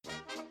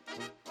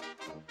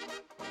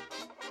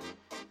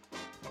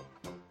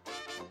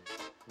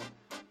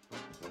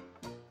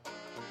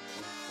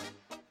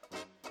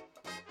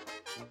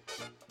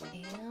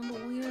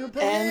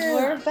back. And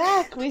we're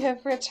back. We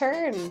have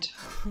returned.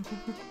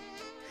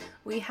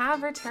 We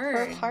have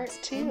returned. For part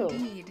 2.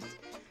 Indeed.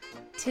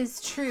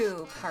 'Tis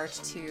true, part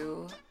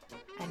 2.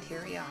 And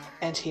here we are.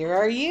 And here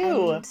are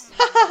you.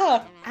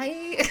 And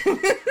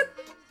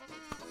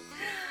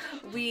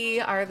we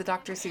are the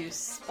Dr.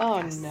 Seuss podcast.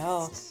 Oh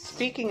no.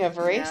 Speaking of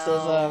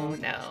racism.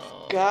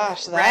 No.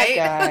 Gosh, that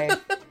guy.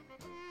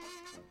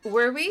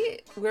 Were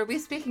we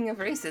speaking of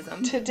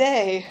racism?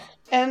 Today.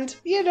 And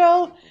you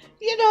know,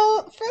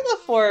 for the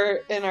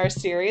 4 in our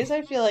series,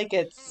 I feel like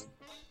it's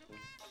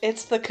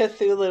the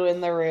Cthulhu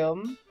in the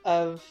room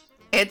of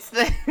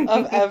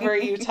ever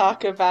you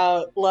talk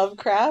about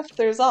Lovecraft.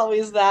 There's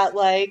always that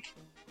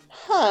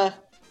the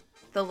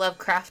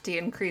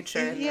Lovecraftian creature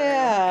in the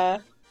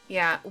room.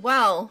 Yeah.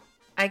 Well,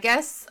 I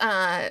guess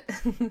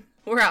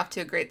we're off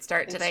to a great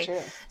start today.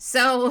 True.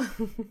 So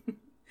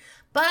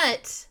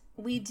but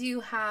we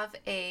do have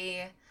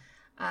a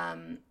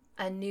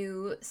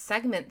new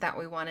segment that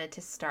we wanted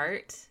to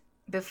start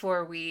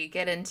before we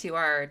get into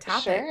our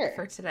topic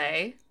for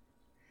today.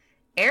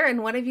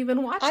 Erin, what have you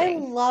been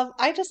watching?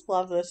 I just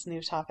love this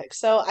new topic.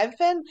 So I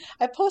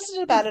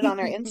posted about it on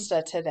our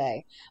Insta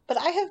today, but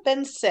I have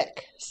been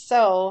sick.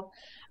 So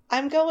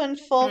I'm going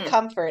full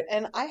comfort,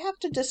 and I have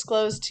to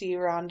disclose to you,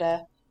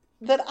 Rhonda,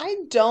 that I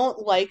don't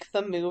like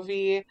the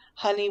movie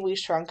Honey, We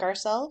Shrunk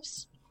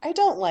Ourselves. I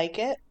don't like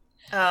it.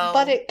 Oh,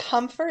 but it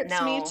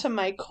comforts me to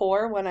my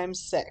core when I'm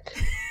sick.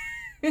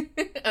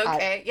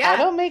 Okay, I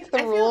don't make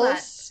the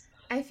rules.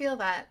 I feel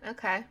that.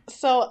 Okay.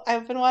 So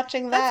I've been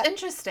watching that. That's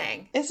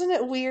interesting. Isn't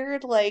it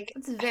weird?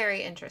 It's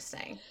very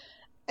interesting.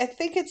 I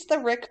think it's the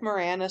Rick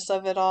Moranis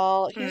of it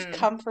all. He's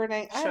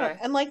comforting. I don't know.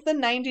 And the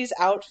 90s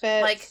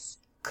outfits.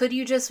 Could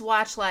you just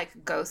watch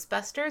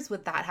Ghostbusters?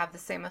 Would that have the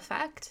same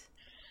effect?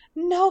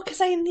 No, because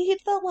I need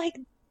the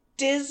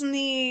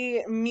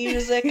Disney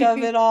music of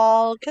it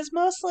all. Because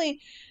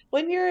mostly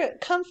when you're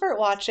comfort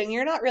watching,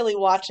 you're not really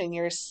watching,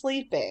 you're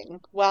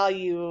sleeping while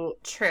you...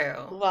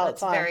 True.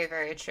 That's very,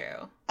 very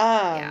true.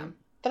 Yeah.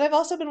 But I've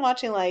also been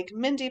watching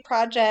Mindy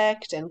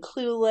Project and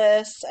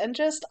Clueless and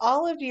just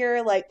all of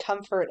your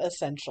comfort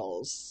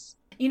essentials.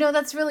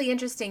 That's really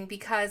interesting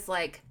because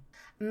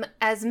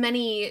as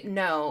many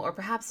know, or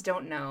perhaps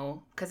don't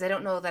know, because I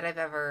don't know that I've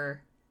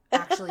ever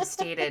actually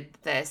stated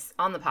this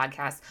on the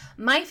podcast,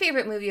 my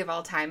favorite movie of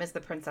all time is The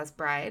Princess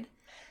Bride.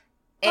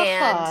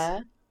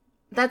 And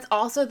that's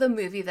also the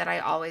movie that I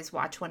always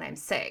watch when I'm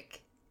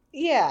sick.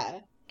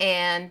 Yeah.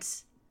 And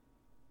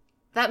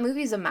that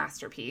movie's a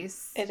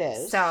masterpiece. It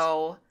is.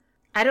 So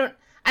I don't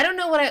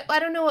know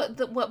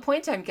what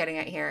point I'm getting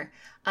at here.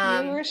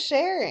 You were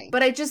sharing.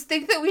 But I just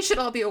think that we should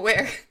all be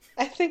aware.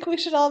 I think we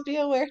should all be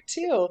aware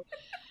too.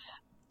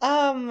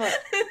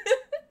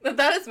 But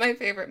that is my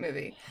favorite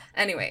movie.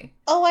 Anyway.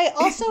 Oh, I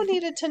also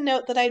needed to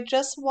note that I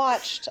just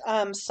watched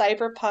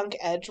Cyberpunk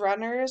Edge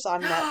Runners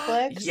on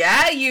Netflix.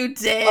 Yeah, you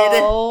did.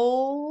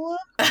 Oh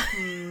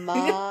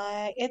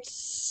my. It's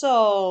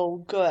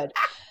so good.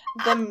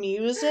 The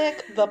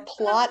music, the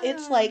plot,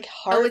 it's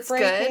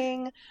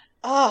heartbreaking.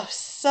 Oh,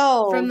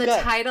 so From the good.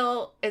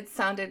 title, it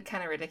sounded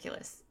kind of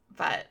ridiculous,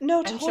 but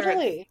no, I'm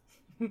totally.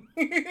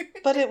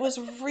 But it was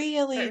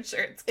really, I'm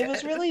sure it's good. It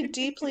was really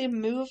deeply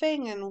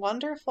moving and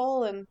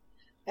wonderful, and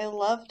I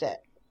loved it.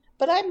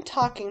 But I'm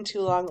talking too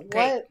long.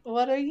 Great.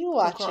 What are you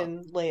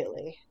watching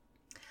lately?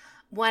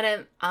 What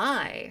am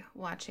I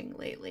watching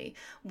lately?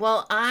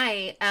 Well,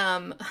 I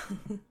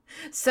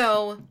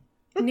so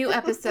new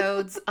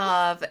episodes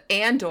of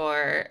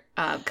Andor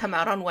come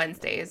out on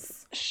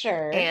Wednesdays.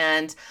 Sure.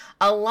 And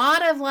a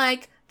lot of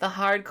the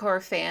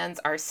hardcore fans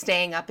are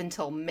staying up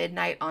until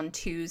midnight on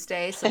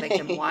Tuesday so they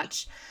can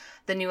watch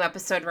the new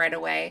episode right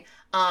away.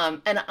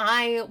 And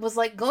I was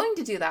going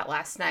to do that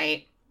last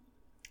night,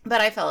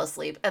 but I fell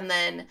asleep. And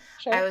then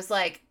I was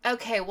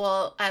okay,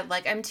 well,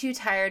 I'm too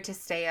tired to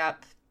stay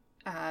up,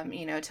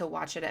 to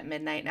watch it at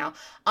midnight now.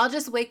 I'll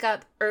just wake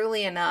up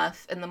early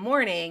enough in the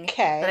morning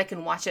that I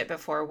can watch it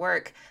before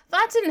work.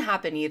 That didn't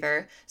happen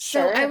either.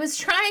 So I was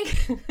trying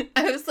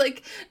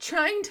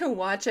to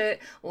watch it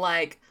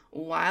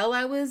while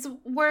I was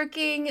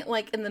working,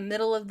 in the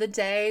middle of the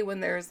day when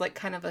there's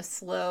kind of a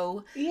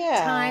slow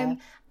time.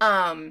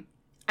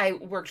 I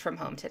worked from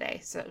home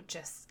today, so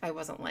I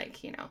wasn't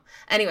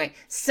Anyway,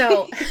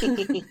 so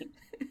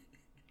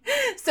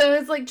so I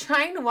was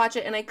trying to watch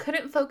it, and I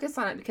couldn't focus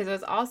on it because I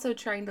was also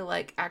trying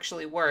to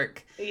actually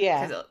work.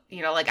 Yeah. Because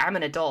I'm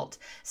an adult.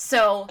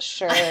 So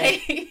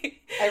I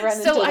run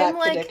into that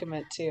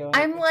predicament too.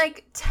 I'm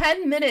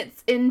 10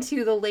 minutes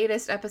into the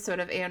latest episode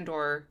of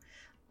Andor,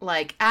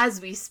 as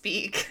we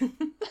speak.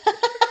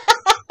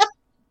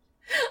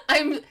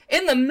 I'm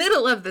in the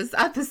middle of this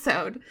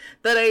episode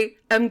that I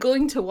am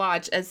going to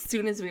watch as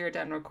soon as we are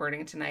done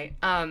recording tonight.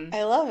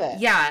 I love it.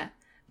 Yeah.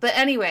 But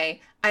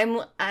anyway,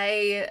 I'm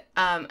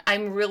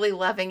really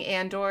loving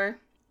Andor.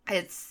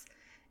 It's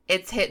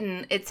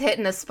hitting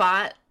a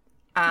spot,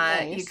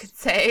 nice. You could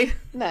say.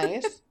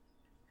 Nice.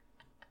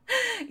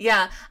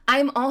 Yeah.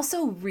 I'm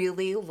also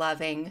really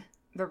loving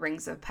The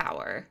Rings of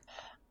Power.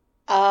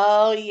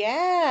 Oh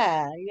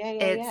yeah. Yeah.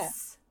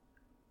 It's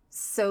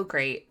so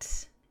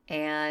great.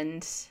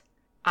 And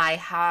I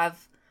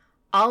have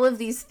all of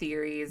these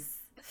theories,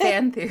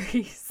 fan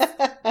theories,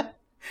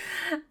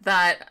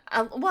 that,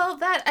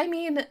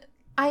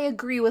 I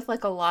agree with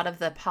like a lot of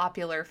the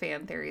popular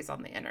fan theories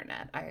on the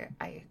internet. I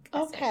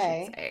guess I should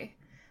say.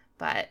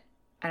 But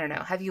I don't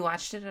know. Have you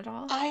watched it at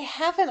all? I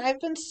haven't. I've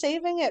been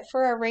saving it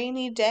for a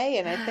rainy day,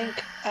 and I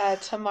think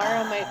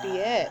tomorrow might be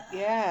it.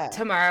 Yeah.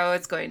 Tomorrow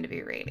it's going to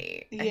be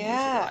rainy. Yeah. And you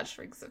should watch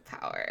Rings of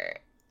Power.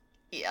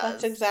 Yes.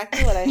 That's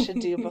exactly what I should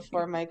do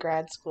before my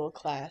grad school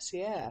class.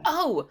 Yeah.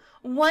 Oh,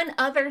 one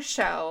other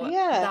show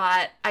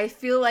that I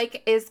feel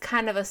like is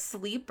kind of a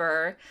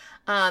sleeper.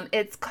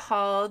 It's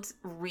called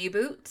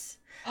Reboot.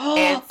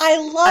 Oh, I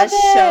love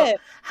it.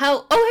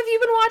 Have you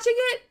been watching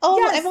it? Oh,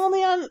 yes. I'm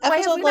only on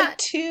episode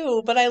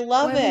 2, but I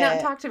love it. We have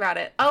not talked about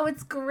it. Oh,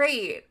 it's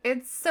great.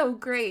 It's so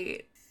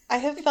great. I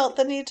have felt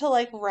the need to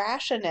like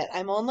ration it.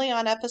 I'm only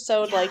on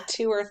episode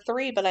 2 or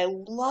 3, but I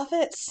love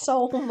it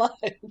so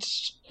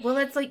much. Well,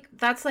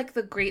 that's like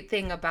the great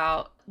thing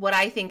about what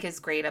I think is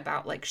great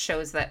about like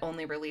shows that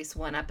only release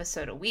one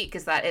episode a week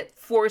is that it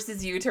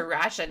forces you to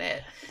ration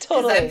it.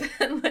 Totally.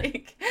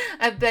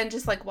 I've been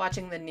just like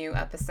watching the new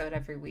episode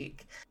every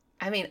week.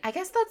 I mean, I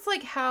guess that's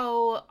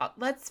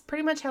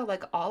pretty much how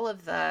like all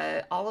of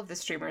the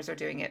streamers are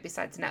doing it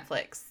besides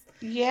Netflix.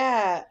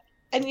 Yeah.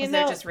 And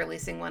they're just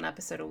releasing one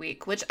episode a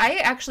week, which I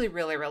actually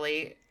really,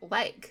 really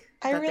like.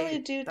 I really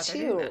do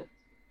too.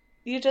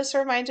 You just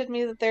reminded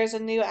me that there's a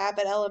new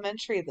Abbott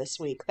Elementary this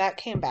week. That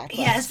came back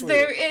last week.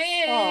 There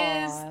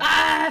is!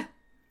 Ah!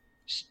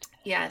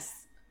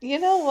 Yes. You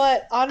know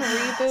what? On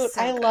Reboot,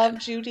 so I love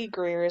Judy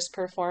Greer's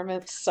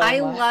performance so much. I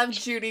love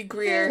Judy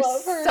Greer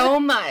so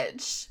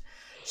much.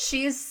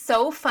 She's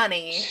so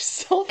funny. She's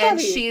so funny. And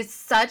she's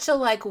such a,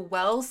 like,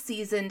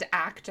 well-seasoned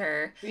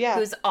actor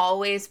who's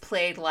always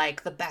played,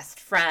 like, the best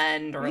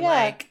friend or,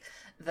 like,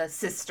 the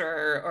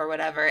sister or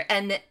whatever.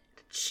 And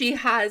she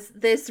has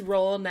this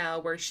role now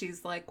where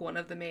she's, like, one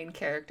of the main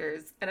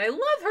characters. And I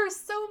love her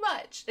so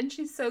much. And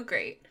she's so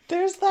great.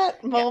 There's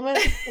that moment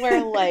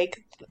where,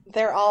 like,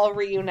 they're all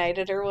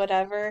reunited or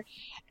whatever.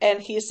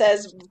 And he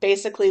says,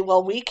 basically,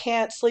 well, we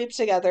can't sleep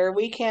together.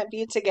 We can't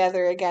be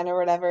together again or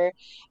whatever.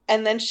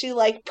 And then she,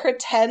 like,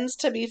 pretends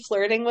to be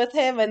flirting with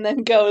him and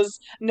then goes,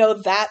 no,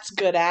 that's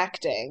good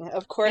acting.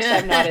 Of course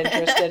I'm not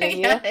interested in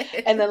you.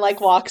 And then, like,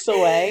 walks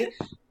away.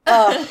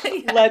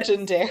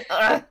 Legendary.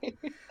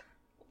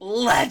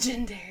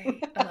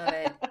 Legendary. I love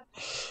it.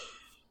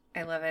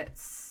 I love it.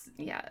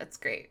 Yeah, it's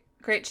great.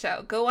 Great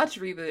show. Go watch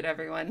Reboot,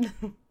 everyone.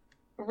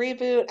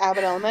 Reboot,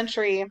 Abbott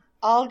Elementary,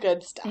 all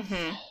good stuff.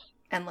 Mm-hmm.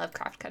 And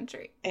Lovecraft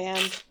Country.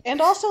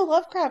 And also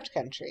Lovecraft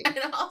Country. And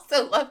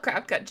also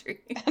Lovecraft Country.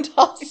 And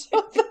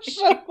also the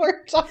show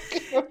we're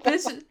talking about.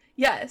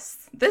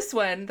 This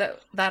one that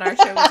our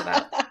show was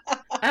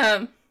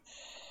about.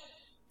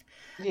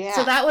 Yeah.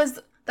 So that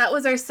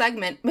was our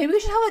segment. Maybe we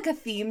should have like a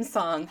theme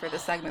song for the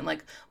segment,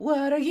 like,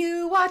 what are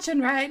you watching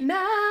right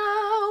now?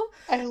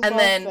 I love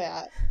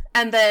that.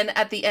 And then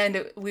at the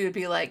end, we would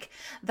be like,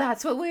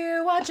 that's what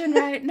we're watching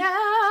right now.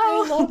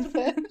 I love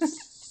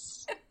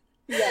this.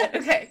 Yes.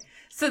 Okay.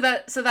 So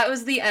that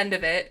was the end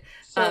of it.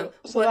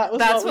 That's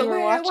what we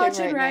were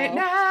watching right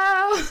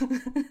now.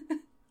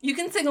 You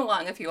can sing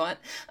along if you want.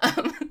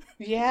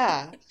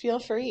 Yeah, feel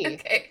free.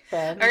 Okay.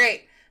 Friends. All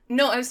right.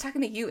 No, I was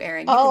talking to you,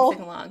 Erin. You can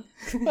sing along.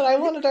 But I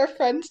wanted our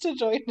friends to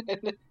join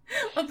in.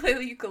 I'll play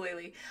the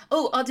ukulele.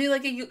 Oh, I'll do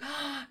like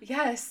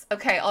yes.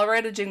 Okay, I'll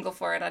write a jingle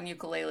for it on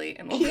ukulele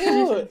and we'll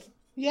Cute.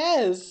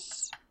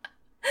 Yes.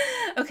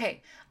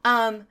 Okay.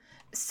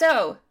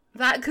 So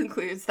that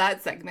concludes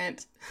that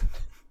segment.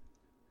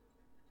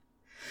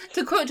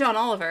 To quote John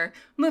Oliver,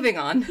 moving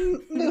on.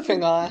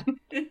 Moving on.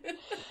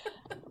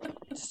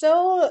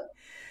 So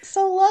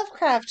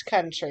Lovecraft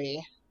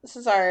Country. This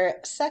is our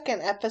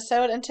second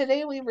episode, and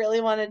today we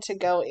really wanted to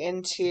go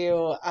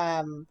into,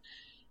 the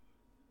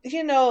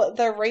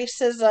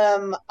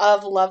racism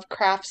of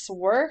Lovecraft's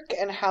work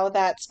and how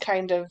that's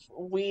kind of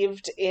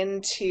weaved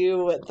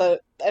into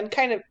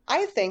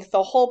I think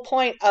the whole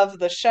point of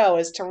the show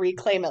is to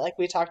reclaim it like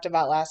we talked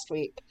about last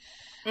week.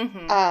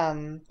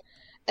 Mm-hmm.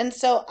 And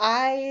so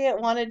I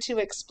wanted to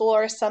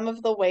explore some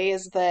of the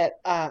ways that,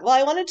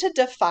 I wanted to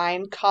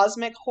define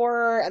cosmic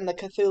horror and the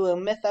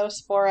Cthulhu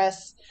mythos for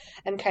us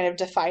and kind of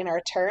define our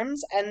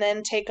terms, and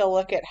then take a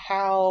look at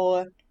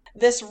how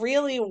this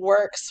really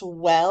works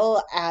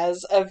well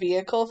as a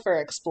vehicle for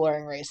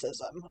exploring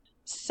racism.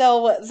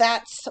 So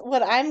that's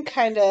what I'm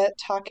kind of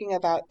talking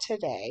about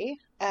today.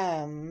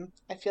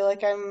 I feel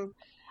like I'm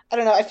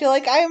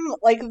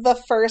like the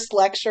first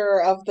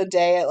lecturer of the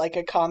day at like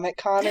a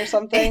Comic-Con or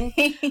something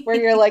where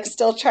you're like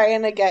still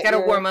trying to get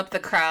warm up the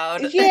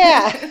crowd.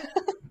 Yeah.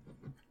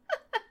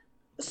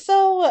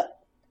 So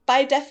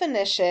by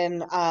definition,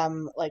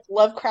 like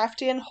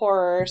Lovecraftian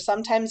horror,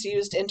 sometimes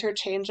used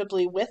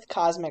interchangeably with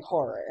cosmic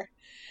horror,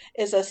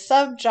 is a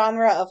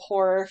subgenre of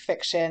horror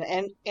fiction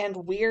and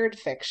weird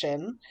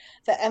fiction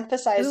that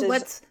emphasizes... Ooh,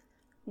 what's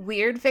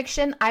weird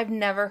fiction? I've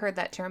never heard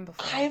that term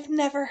before. I've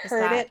never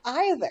heard it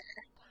either.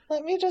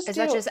 Let me just Is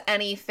that just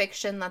any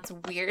fiction that's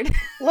weird?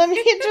 Let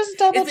me just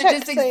double check. Is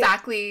it just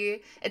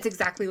exactly? It's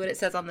exactly what it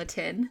says on the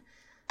tin.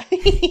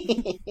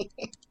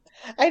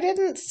 I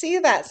didn't see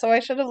that, so I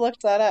should have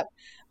looked that up.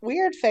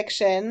 Weird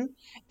fiction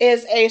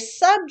is a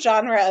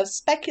subgenre of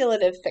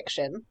speculative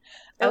fiction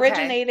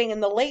originating in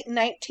the late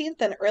 19th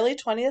and early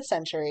 20th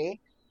century,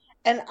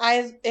 and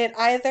it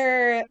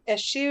either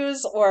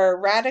eschews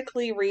or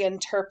radically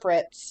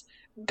reinterprets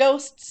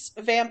ghosts,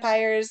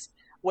 vampires,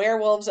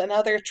 werewolves, and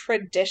other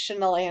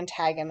traditional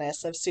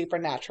antagonists of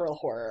supernatural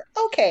horror.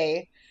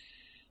 Okay.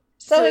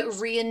 So it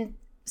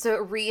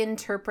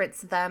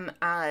reinterprets them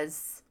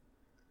as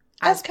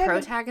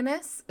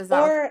protagonists? Is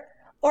that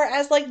or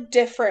as like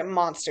different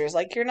monsters.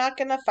 Like you're not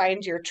gonna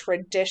find your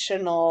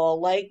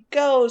traditional like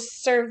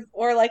ghosts or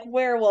like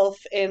werewolf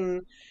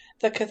in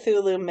the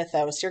Cthulhu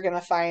mythos. You're gonna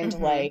find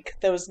like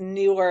those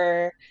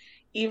newer,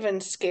 even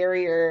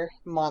scarier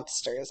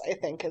monsters, I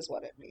think is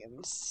what it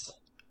means.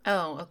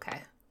 Oh,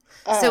 okay.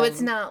 So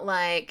it's not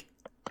like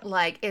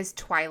is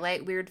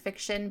Twilight weird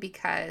fiction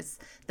because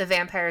the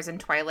vampires in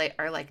Twilight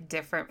are like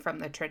different from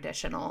the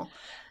traditional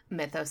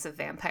mythos of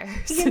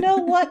vampires? You know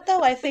what,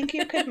 though? I think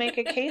you could make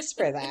a case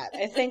for that.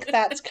 I think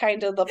that's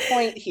kind of the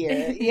point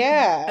here.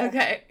 Yeah.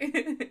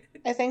 Okay.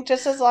 I think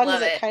just as long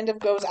as it kind of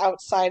goes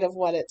outside of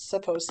what it's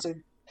supposed to...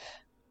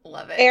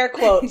 Love it. Air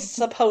quotes,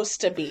 supposed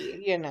to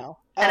be, you know.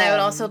 And I would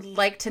also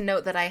like to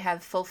note that I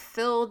have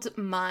fulfilled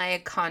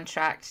my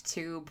contract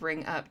to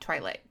bring up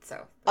Twilight.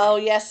 So. Oh,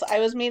 yes. I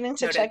was meaning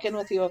to check in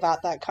with you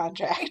about that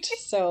contract.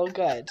 So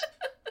good.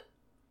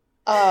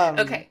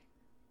 Okay.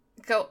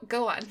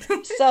 Go on.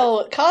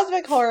 So,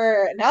 cosmic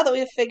horror, now that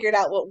we've figured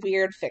out what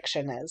weird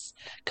fiction is,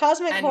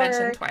 cosmic horror... And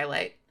mentioned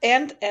Twilight.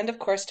 And of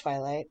course,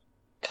 Twilight.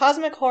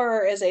 Cosmic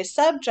horror is a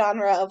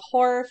subgenre of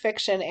horror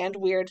fiction and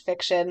weird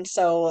fiction,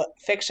 so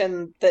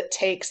fiction that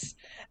takes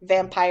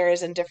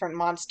vampires and different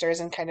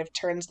monsters and kind of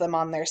turns them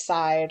on their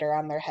side or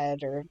on their head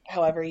or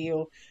however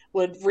you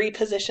would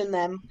reposition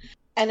them.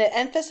 And it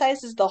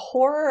emphasizes the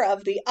horror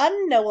of the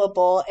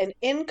unknowable and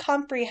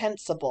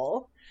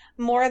incomprehensible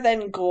more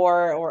than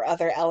gore or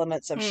other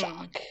elements of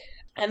shock.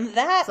 And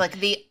that... It's like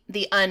the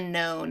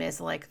unknown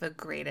is like the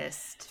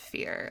greatest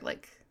fear,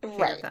 like fear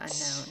of the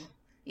unknown.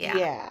 Yeah.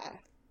 Yeah.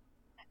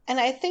 And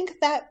I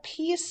think that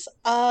piece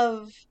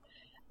of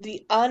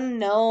the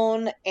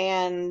unknown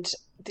and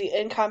the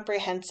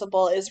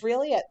incomprehensible is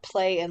really at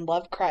play in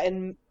Lovecraft.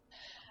 And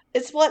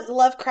it's what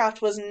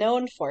Lovecraft was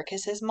known for,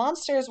 because his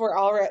monsters were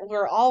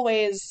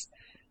always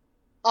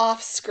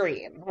off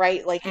screen,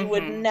 right? Like you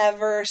would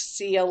never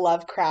see a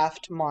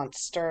Lovecraft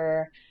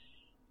monster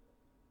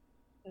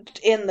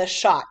in the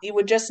shot. You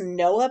would just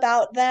know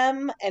about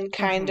them and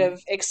kind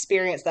of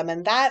experience them.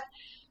 And that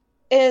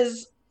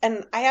is...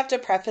 And I have to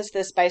preface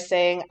this by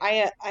saying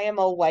I am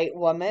a white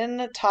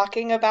woman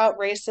talking about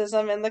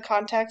racism in the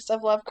context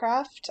of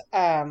Lovecraft.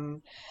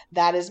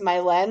 That is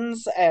my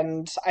lens,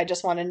 and I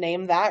just want to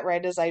name that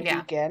right as I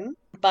begin.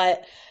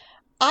 But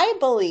I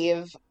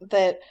believe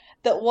that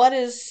what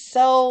is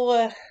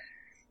so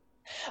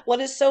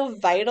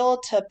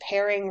vital to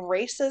pairing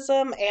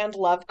racism and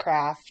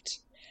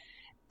Lovecraft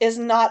is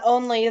not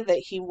only that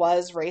he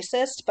was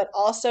racist, but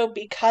also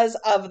because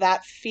of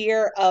that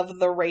fear of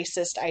the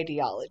racist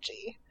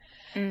ideology.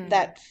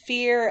 That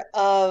fear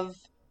of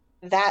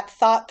that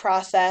thought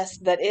process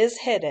that is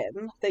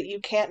hidden, that you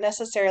can't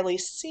necessarily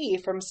see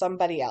from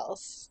somebody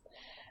else,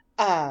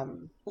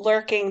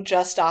 lurking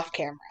just off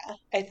camera.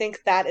 I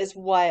think that is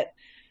what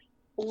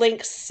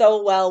links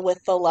so well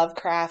with the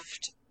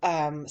Lovecraft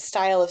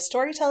style of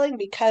storytelling,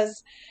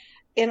 because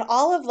in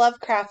all of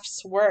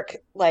Lovecraft's work,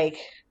 like,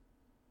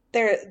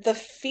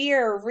 the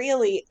fear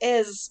really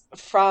is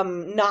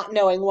from not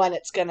knowing when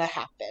it's going to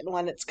happen,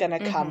 when it's going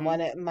to come,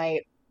 when it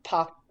might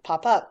pop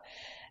up.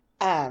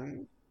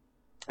 And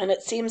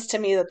it seems to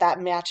me that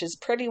matches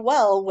pretty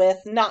well with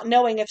not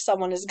knowing if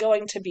someone is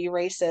going to be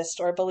racist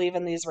or believe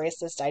in these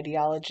racist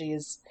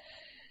ideologies.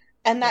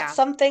 And that's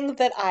something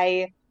that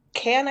I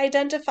can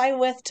identify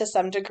with to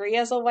some degree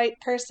as a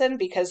white person,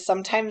 because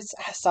sometimes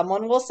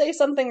someone will say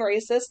something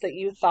racist that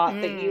you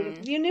thought that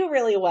you knew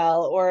really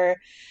well, or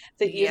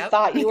that you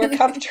thought you were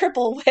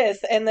comfortable with,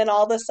 and then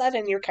all of a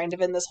sudden you're kind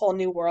of in this whole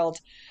new world.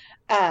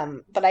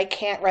 But I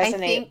can't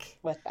resonate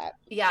with that.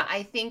 Yeah,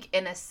 I think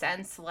in a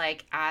sense,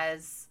 like,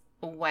 as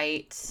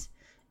white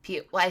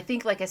people, I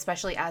think, like,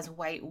 especially as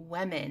white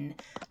women,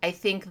 I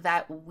think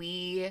that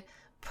we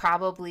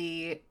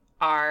probably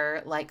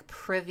are, like,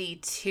 privy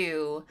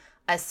to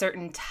a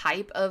certain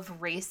type of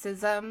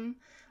racism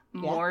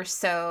more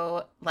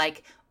so,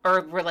 like,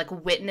 or we're, like,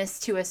 witness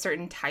to a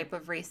certain type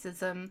of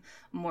racism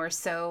more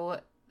so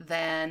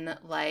than,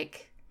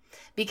 like,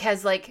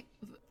 because, like,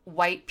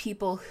 white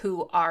people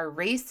who are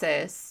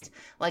racist,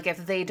 like,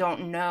 if they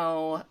don't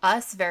know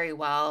us very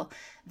well,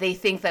 they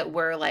think that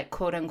we're, like,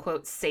 quote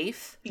unquote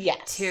safe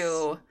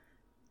to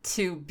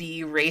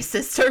be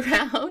racist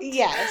around.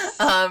 Yes.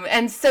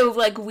 And so,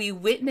 like, we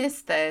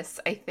witness this,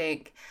 I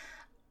think.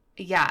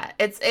 Yeah,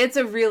 it's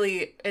a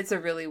really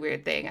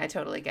weird thing. I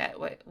totally get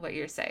what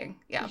you're saying.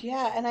 Yeah.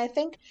 Yeah, and I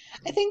think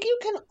you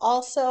can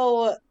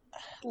also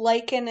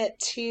liken it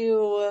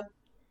to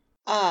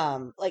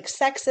like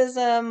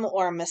sexism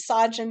or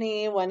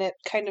misogyny when it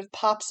kind of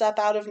pops up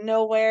out of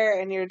nowhere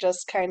and you're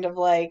just kind of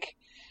like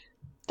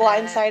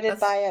blindsided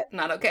That's by it.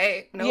 not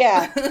okay. Nope.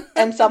 Yeah.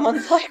 And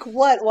someone's like,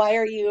 "What? Why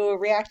are you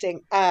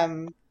reacting?"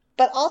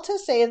 But I'll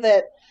just say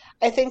that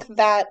I think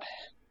that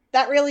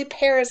that really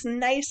pairs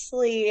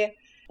nicely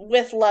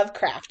with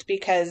Lovecraft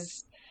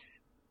because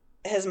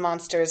his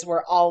monsters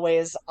were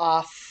always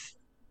off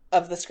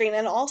of the screen,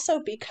 and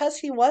also because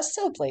he was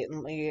so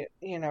blatantly,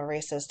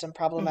 racist and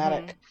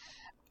problematic.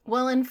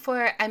 Well,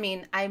 I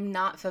mean, I'm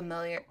not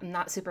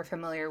super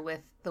familiar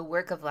with the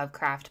work of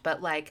Lovecraft,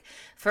 but like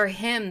for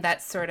him,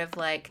 that's sort of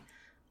like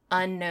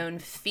unknown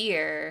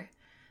fear.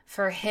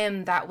 For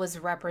him, that was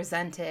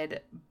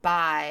represented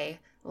by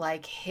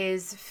like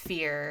his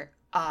fear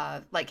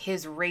of, like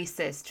his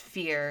racist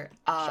fear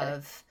Sure.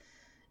 of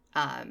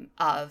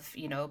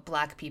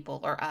Black people,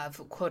 or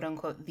of quote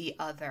unquote the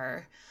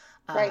other,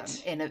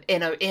 Right. in a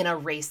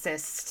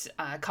racist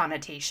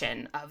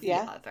connotation of the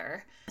Yeah,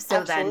 other.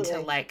 So then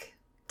absolutely.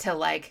 to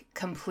like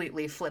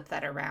completely flip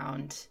that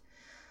around,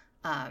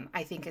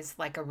 I think is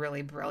like a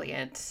really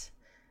brilliant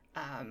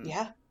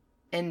Yeah,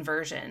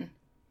 inversion.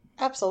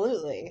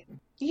 absolutely.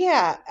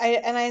 Yeah,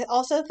 I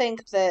also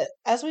think that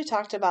as we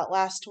talked about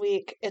last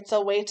week, it's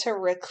a way to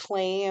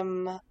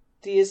reclaim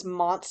these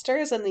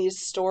monsters and these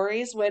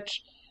stories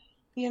which,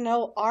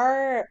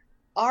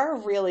 are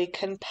really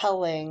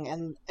compelling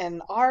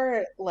and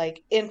are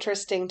like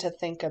interesting to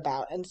think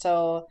about. And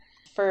so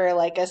for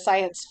like a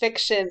science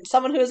fiction,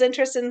 someone who is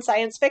interested in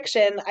science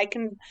fiction, I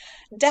can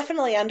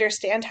definitely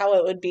understand how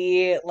it would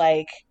be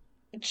like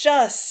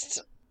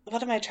just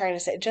what am I trying to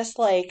say? Just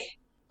like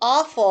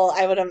awful.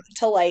 I would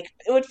to like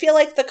it would feel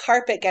like the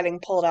carpet getting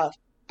pulled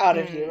out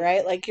of you, Mm,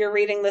 right? Like you're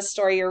reading this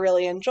story you're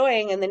really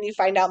enjoying, and then you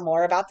find out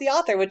more about the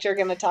author, which you're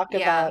going to talk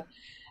yeah. about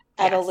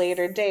at a Yes.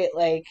 later date.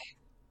 Like,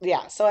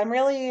 yeah. So I'm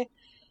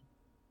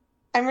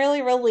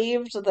really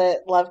relieved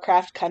that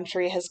Lovecraft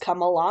Country has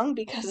come along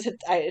because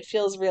it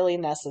feels really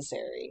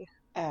necessary.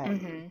 Um,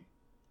 Mm-hmm.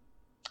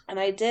 and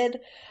I did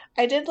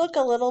look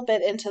a little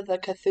bit into the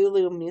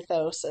Cthulhu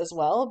mythos as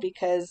well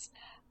because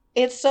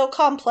it's so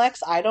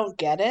complex. I don't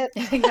get it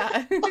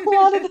Yeah. a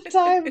lot of the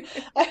time.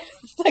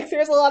 Like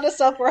there's a lot of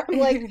stuff where I'm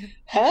like,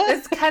 huh?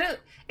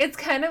 It's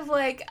kind of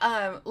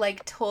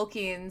like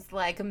Tolkien's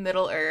like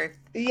Middle Earth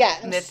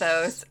Yes.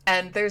 mythos,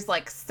 and there's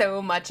like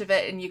so much of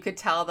it, and you could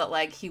tell that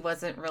like he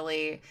wasn't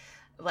really,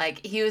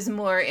 like he was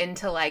more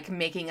into like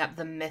making up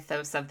the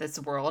mythos of this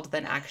world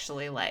than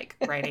actually like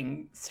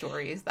writing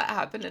stories that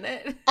happen in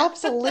it.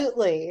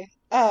 Absolutely.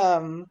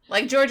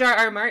 Like George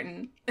R.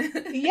 Martin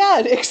Yeah,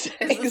 is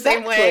the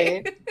same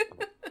way. exactly.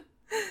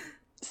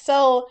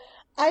 So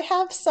I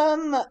have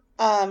some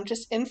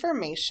just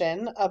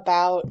information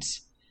about.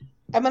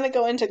 I'm going to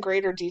go into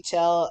greater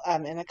detail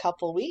in a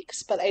couple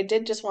weeks, but I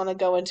did just want to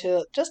go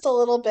into just a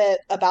little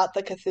bit about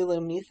the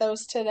Cthulhu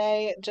mythos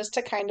today, just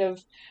to kind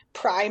of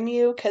prime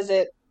you because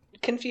it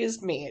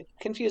confused me, it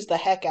confused the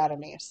heck out of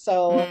me.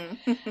 Mm.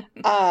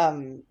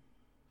 Um,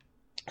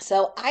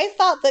 so I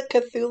thought that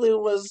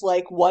Cthulhu was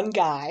like one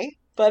guy,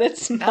 but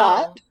it's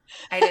not. Oh,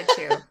 I did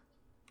too.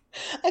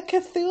 A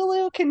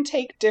Cthulhu can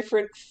take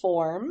different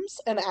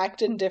forms and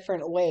act in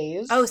different Oh,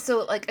 ways. so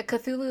like a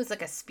Cthulhu is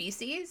like a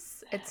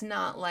species? It's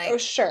not Oh, like,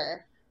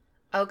 sure.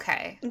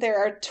 okay. There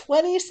are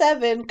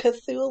 27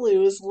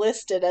 Cthulhus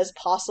listed as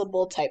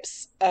possible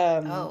types.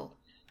 Oh.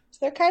 So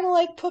they're kind of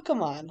like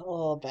Pokemon a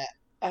little bit.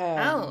 Oh,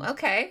 Um,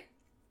 okay.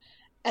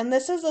 and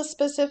this is a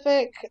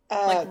specific.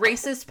 Like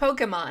racist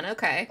Pokemon.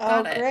 Okay,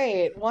 Oh, got it.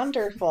 great,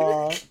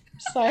 wonderful!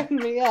 Sign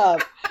me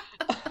up.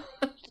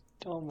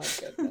 Oh my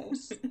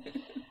goodness.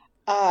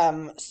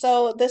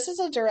 So this is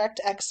a direct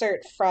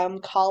excerpt from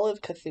Call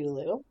of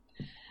Cthulhu.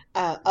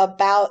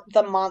 About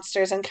the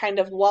monsters and kind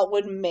of what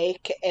would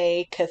make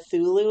a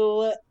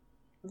Cthulhu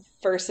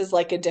versus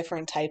like a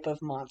different type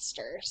of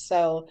monster.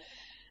 So,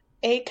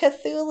 a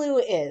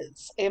Cthulhu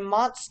is a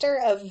monster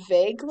of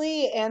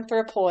vaguely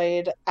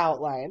anthropoid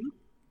outline,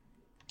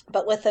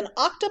 but with an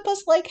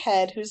octopus like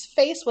head whose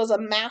face was a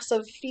mass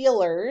of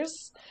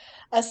feelers,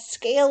 a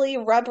scaly,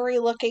 rubbery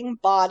looking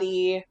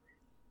body,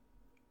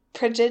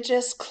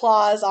 prodigious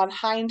claws on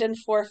hind and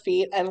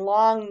forefeet, and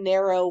long,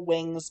 narrow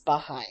wings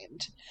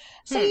behind.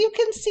 So Hmm. you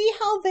can see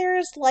how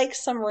there's like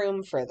some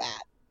room for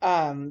that.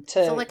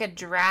 So To like a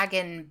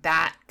dragon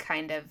bat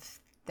kind of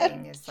a,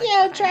 thing is like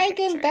yeah, what I'm dragon,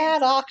 picturing.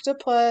 bat,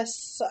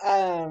 octopus,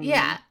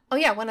 Yeah. Oh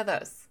yeah, one of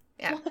those.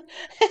 Yeah.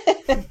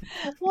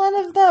 one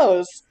of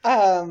those.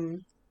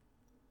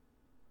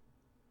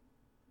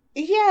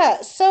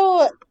 Yeah,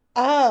 so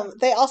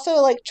they also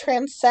like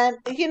transcend,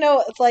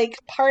 it's like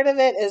part of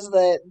it is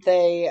that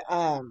they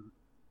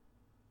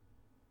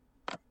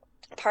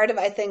part of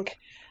I think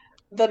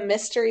the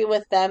mystery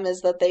with them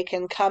is that they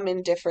can come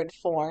in different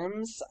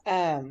forms.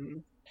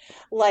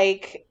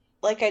 Like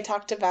I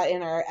talked about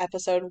in our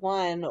episode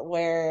 1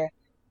 where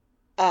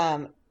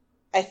um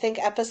I think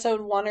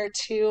episode 1 or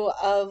 2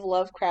 of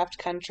Lovecraft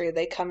Country,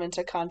 they come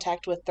into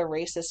contact with the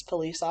racist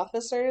police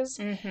officers,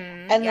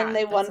 Mm-hmm. and then Yeah,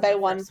 they that's one in by the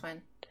one first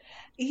one.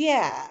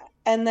 Yeah.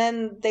 And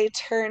then they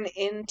turn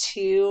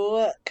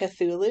into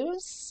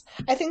Cthulhu's.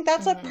 I think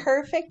that's a Hmm.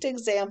 perfect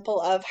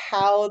example of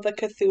how the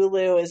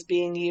Cthulhu is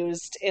being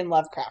used in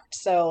Lovecraft.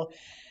 So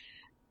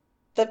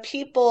the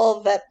people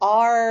that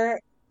are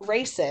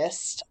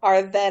racist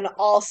are then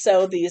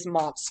also these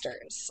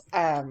monsters.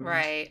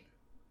 Right.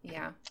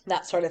 Yeah.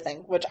 That sort of thing,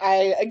 which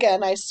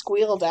I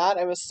squealed at.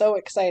 I was so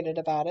excited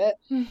about it.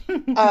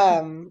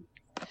 Um,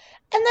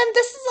 and then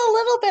this is a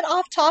little bit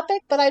off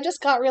topic, but I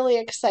just got really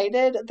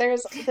excited.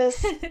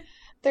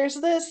 There's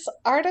this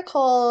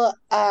article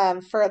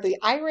for the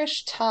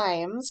Irish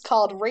Times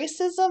called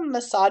Racism,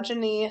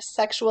 Misogyny,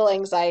 Sexual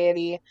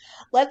Anxiety.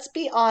 Let's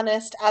be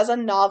honest, as a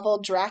novel,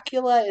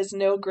 Dracula is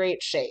no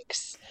great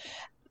shakes.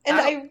 And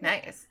Oh, I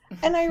nice.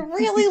 and I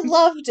really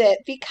loved it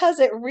because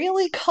it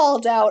really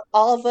called out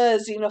all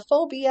the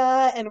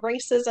xenophobia and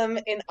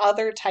racism in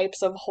other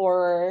types of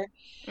horror.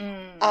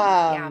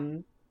 Yeah.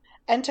 Um,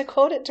 and to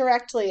quote it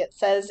directly, it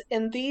says,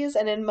 "In these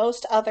and in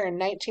most other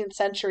 19th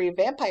century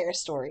vampire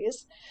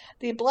stories,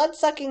 the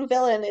blood-sucking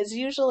villain is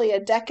usually a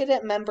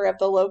decadent member of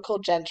the local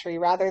gentry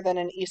rather than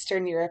an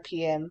Eastern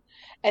European,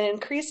 and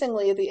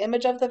increasingly the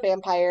image of the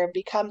vampire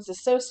becomes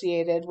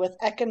associated with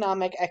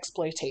economic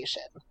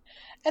exploitation."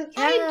 And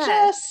I Yeah.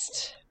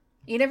 just,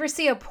 You never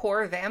see a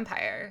poor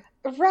vampire.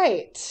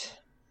 right.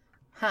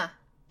 Huh.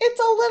 It's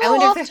a I little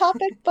wonder off if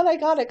topic, but I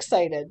got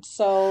excited. I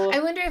So,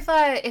 wonder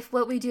if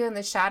What We Do in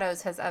the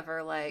Shadows has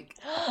ever like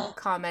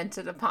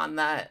commented upon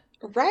that.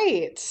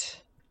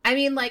 right. I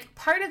mean, like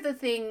part of the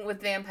thing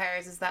with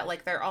vampires is that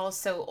like they're all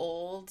so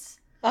old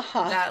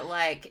Uh-huh. that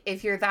like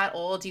if you're that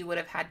old you would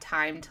have had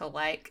time to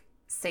like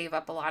save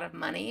up a lot of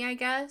money, I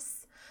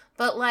guess.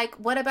 But like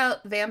what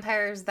about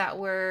vampires that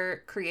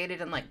were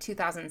created in like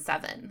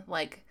 2007?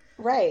 Like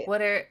Right.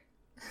 what are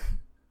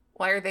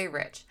why are they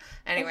rich?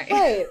 Anyway.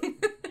 Right.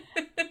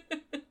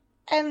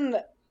 And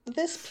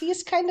this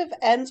piece kind of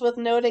ends with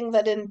noting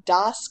that in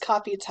Das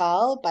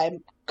Kapital by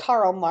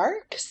Karl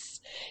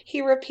Marx,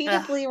 he Ugh.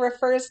 repeatedly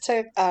refers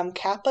to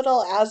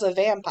capital as a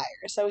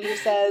vampire. So he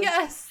says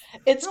Yes.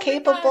 it's Oh my gosh.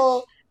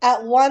 capable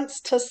at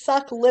once to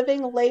suck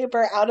living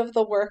labor out of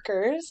the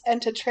workers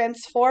and to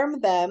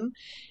transform them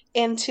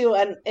into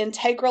an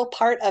integral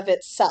part of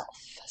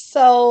itself.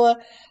 So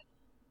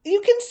you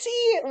can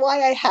see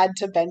why I had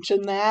to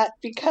mention that Well,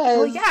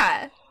 because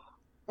yeah.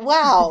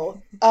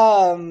 wow,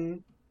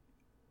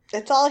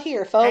 it's all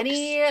here, folks.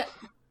 Any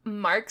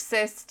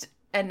Marxist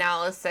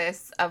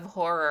analysis of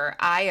horror,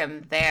 I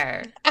am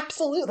there.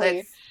 Absolutely.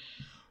 Let's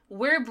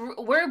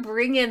we're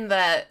bringing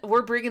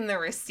the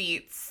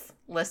receipts,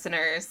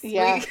 listeners.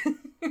 Yeah.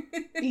 We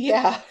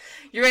Yeah.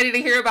 You ready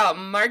to hear about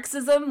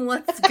Marxism?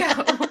 Let's go.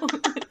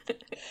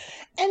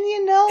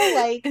 And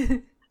like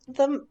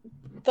the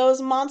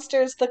those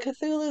monsters, the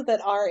Cthulhu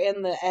that are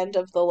in the end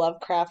of the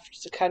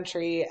Lovecraft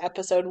Country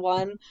episode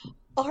 1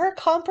 are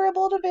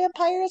comparable to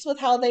vampires with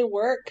how they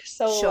work.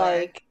 So Sure.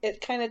 like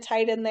it kind of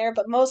tied in there,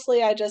 but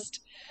mostly I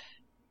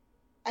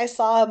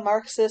saw a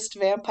Marxist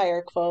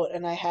vampire quote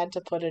and I had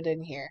to put it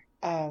in here.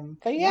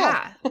 But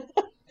yeah. Yeah.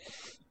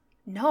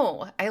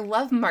 No, I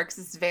love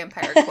Marxist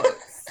vampire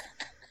quotes.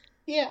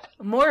 Yeah.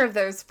 More of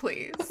those,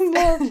 please.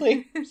 More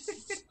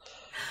please.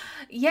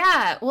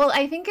 Yeah, well,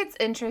 I think it's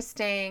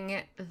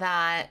interesting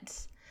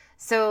that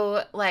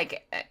so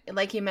like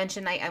you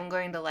mentioned, I am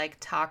going to like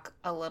talk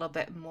a little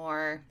bit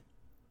more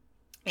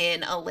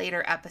in a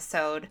later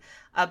episode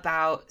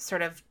about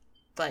sort of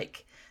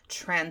like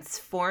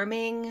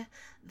transforming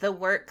the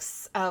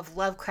works of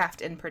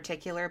Lovecraft in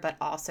particular, but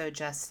also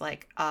just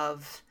like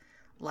of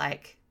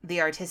like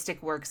the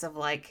artistic works of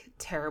like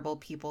terrible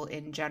people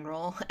in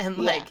general and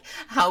Yeah. like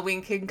how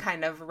we can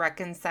kind of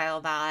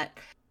reconcile that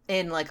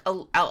in like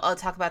I'll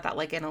talk about that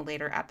like in a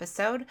later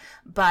episode.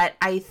 But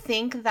I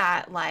think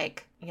that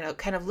like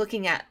kind of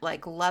looking at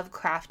like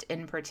Lovecraft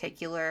in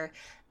particular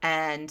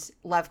and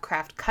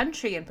Lovecraft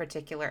Country in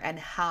particular and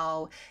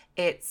how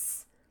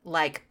it's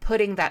like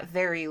putting that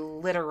very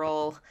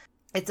literal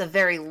it's a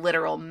very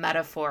literal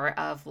metaphor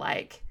of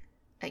like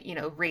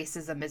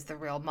racism is the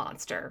real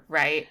monster,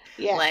 right?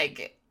 Yeah.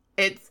 Like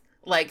it's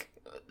like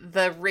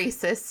the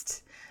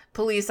racist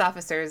police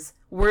officers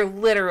were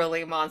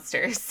literally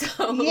monsters.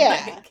 So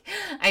Yeah. like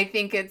I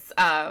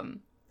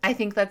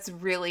think that's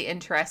really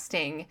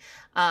interesting.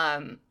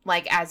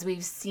 Like as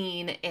we've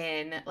seen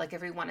in like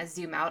if we want to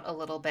zoom out a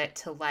little bit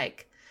to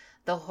like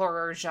the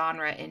horror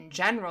genre in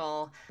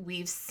general,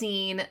 we've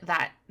seen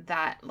that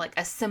like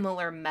a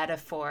similar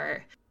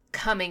metaphor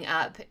coming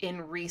up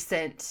in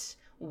recent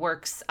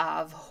works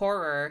of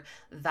horror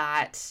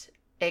that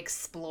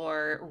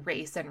explore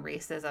race and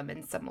racism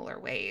in similar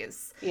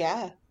ways.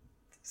 Yeah.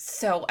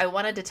 So I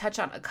wanted to touch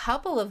on a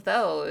couple of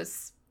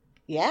those.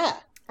 Yeah.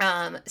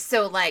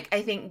 So like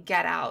I think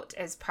Get Out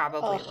is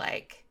probably Oh,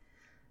 like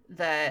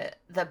the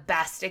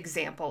best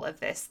example of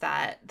this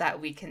that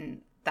we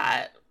can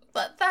that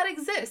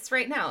exists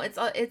right now.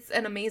 It's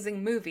an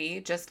amazing movie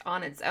just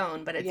on its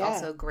own, but it's yeah.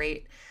 also a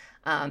great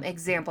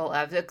example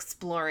of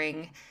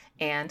exploring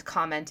and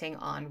commenting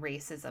on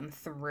racism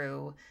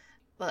through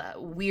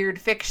weird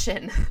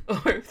fiction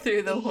or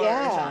through the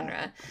horror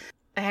genre.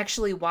 I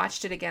actually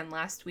watched it again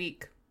last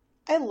week.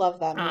 I love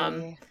that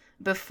movie.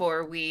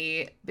 Before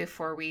we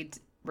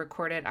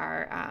recorded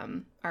our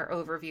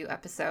overview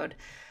episode.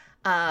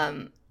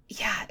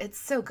 Yeah, it's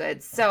so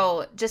good.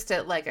 So just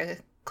a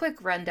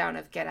quick rundown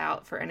of Get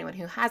Out for anyone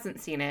who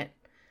hasn't seen it.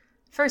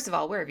 First of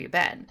all, where have you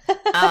been?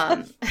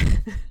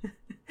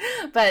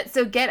 But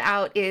so Get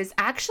Out is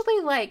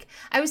actually like,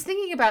 I was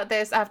thinking about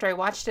this after I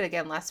watched it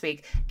again last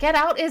week. Get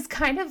Out is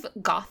kind of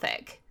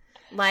gothic.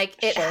 Like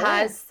it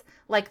has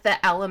like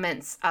the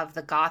elements of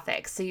the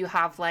gothic. So you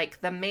have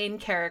like the main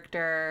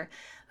character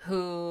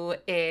who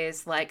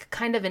is like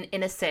kind of an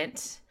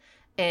innocent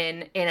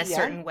in a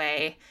certain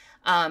way,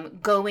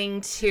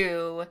 going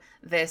to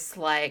this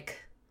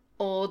like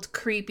old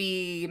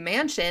creepy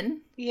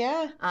mansion.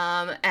 Yeah.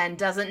 And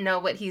doesn't know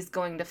what he's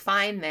going to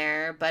find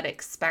there, but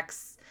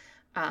expects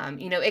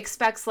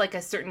like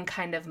a certain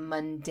kind of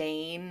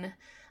mundane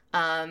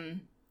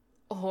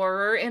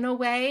horror in a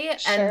way,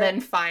 and then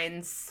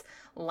finds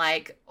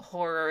like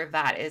horror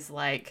that is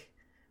like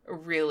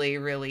really,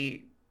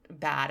 really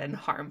bad and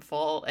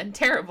harmful and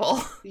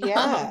terrible.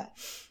 Yeah.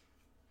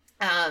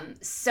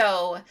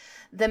 So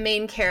the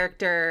main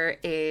character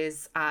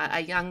is a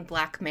young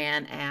Black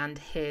man, and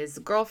his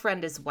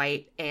girlfriend is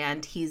white,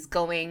 and he's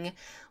going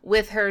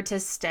with her to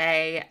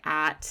stay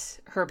at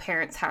her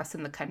parents' house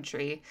in the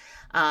country.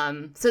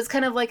 So it's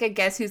kind of like a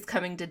Guess Who's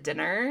Coming to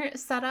Dinner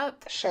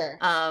setup. Sure.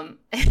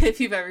 If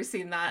you've ever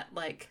seen that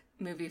like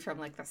movie from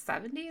like the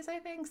 70s, I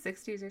think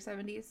 60s or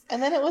 70s.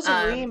 And then it was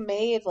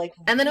remade like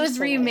and then it was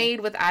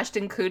remade with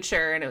Ashton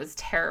Kutcher, and it was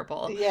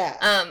terrible. Yeah.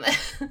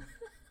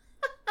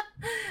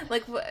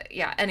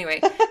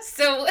 Anyway,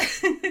 so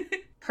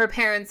her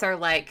parents are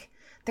like,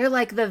 they're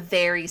like the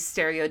very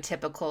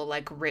stereotypical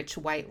like rich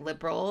white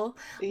liberal.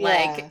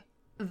 Like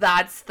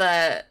that's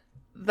the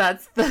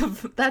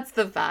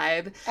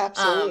vibe.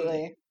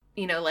 Absolutely.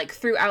 Like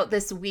throughout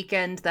this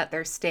weekend that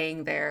they're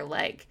staying there,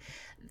 like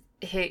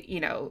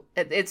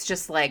it's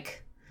just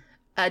like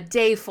a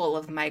day full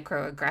of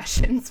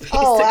microaggressions, basically.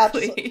 Oh,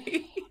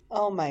 absolutely.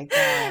 Oh my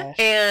gosh.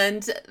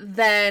 And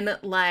then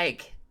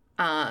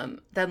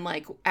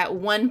at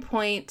one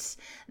point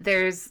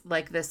there's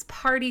like this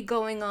party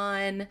going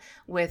on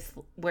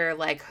where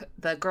like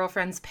the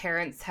girlfriend's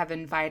parents have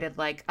invited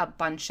like a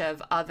bunch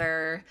of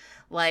other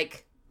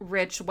like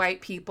rich white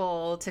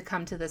people to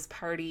come to this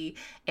party,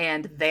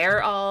 and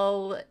they're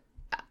all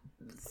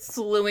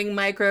slewing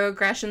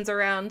microaggressions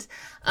around.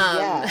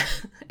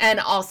 And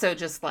also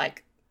just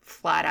like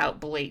flat out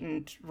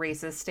blatant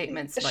racist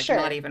statements, like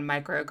not even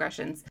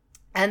microaggressions.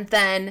 And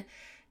then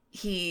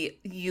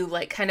you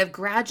like kind of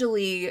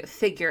gradually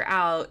figure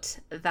out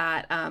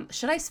that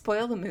should I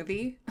spoil the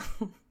movie?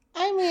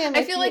 I mean,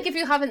 I feel like if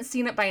you haven't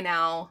seen it by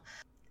now,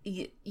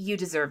 you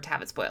deserve to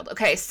have it spoiled.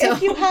 Okay, so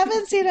if you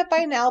haven't seen it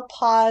by now,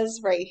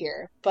 pause right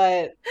here,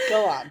 but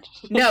go on.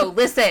 No,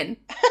 listen,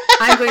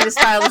 I'm going to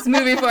spoil this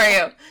movie for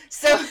you.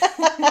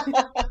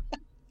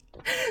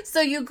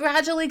 So you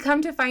gradually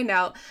come to find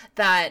out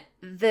that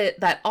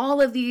all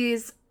of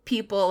these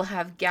people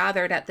have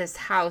gathered at this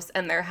house,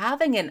 and they're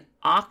having an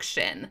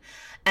auction.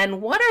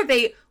 And what are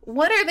they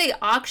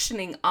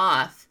auctioning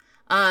off?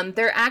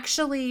 They're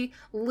actually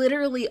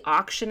literally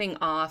auctioning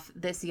off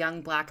this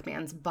young Black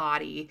man's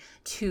body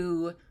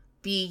to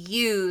be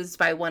used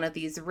by one of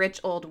these rich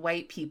old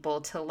white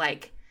people to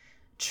like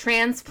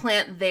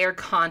transplant their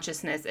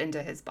consciousness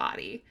into his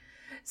body.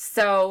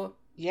 So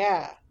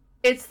yeah,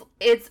 it's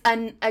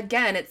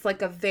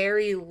like a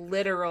very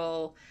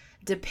literal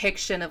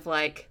depiction of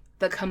like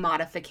the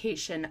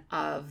commodification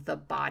of the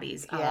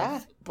bodies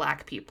of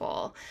Black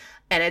people.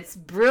 And it's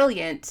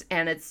brilliant,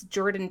 and it's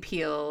Jordan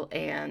Peele,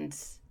 and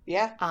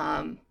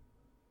and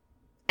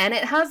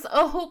it has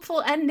a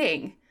hopeful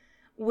ending,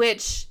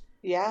 which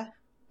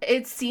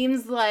it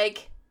seems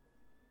like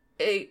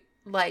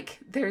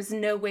there's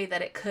no way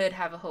that it could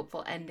have a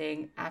hopeful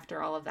ending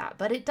after all of that,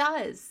 but it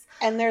does.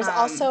 And there's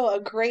also a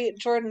great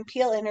Jordan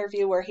Peele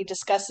interview where he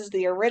discusses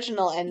the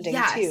original ending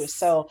too.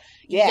 So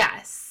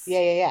yeah.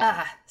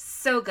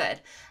 So good.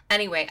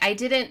 Anyway,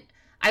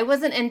 I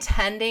wasn't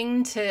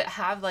intending to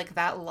have like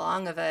that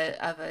long of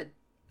a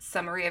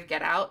summary of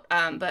Get Out,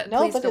 but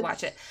please go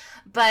watch it.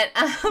 But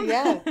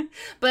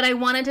but I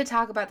wanted to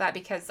talk about that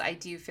because I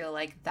do feel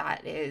like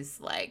that is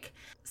like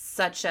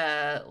such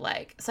a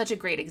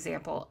great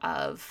example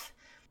of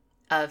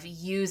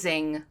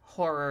using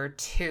horror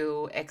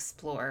to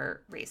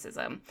explore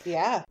racism.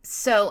 Yeah.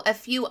 So a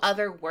few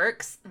other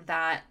works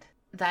that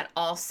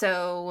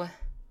also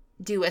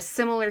do a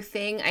similar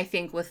thing, I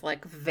think, with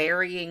like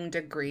varying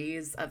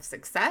degrees of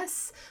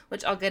success,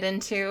 which I'll get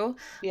into,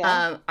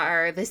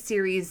 are the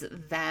series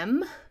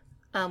Them,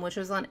 which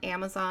was on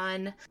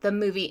Amazon, the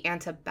movie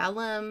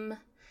Antebellum.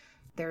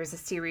 There's a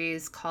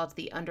series called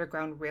The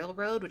Underground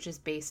Railroad, which is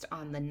based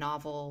on the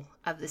novel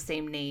of the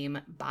same name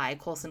by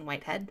Colson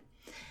Whitehead,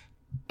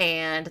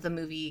 and the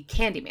movie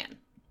Candyman.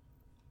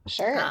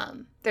 Sure.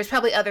 There's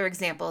probably other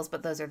examples,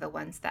 but those are the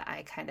ones that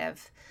I kind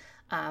of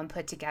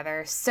put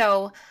together.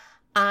 So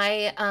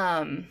I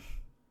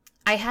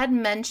I had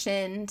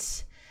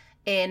mentioned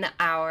in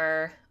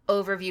our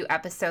overview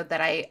episode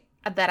that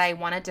I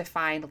wanted to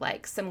find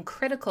like some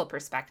critical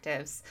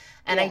perspectives,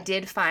 and I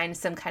did find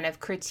some kind of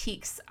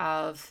critiques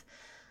of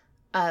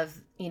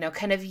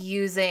kind of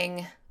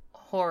using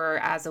horror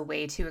as a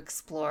way to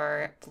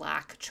explore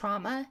Black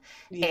trauma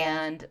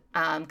and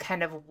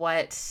kind of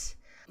what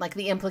like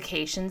the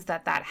implications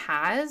that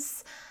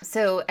has.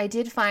 So I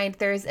did find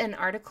there's an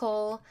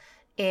article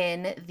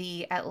in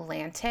The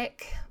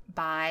Atlantic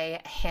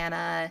by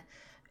Hannah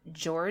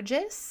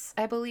Georges,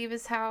 I believe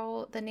is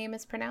how the name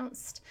is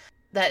pronounced,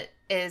 that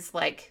is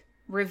like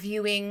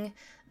reviewing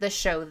the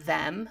show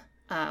Them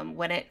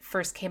when it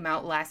first came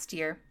out last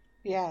year.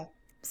 Yeah.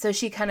 So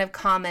she kind of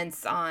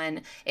comments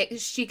on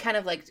it. She kind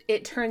of like,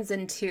 it turns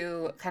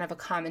into kind of a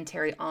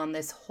commentary on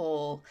this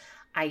whole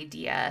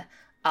idea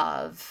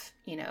of,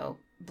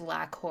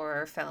 Black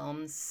horror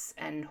films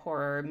and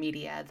horror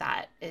media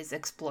that is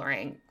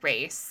exploring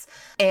race.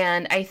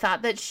 And I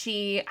thought that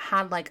she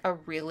had like a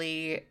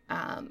really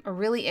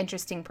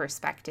interesting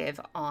perspective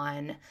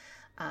on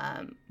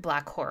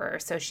Black horror.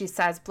 So she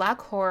says,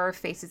 Black horror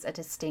faces a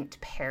distinct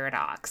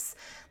paradox.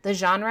 The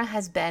genre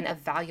has been a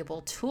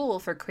valuable tool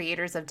for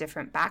creators of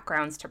different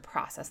backgrounds to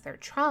process their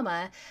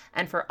trauma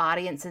and for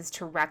audiences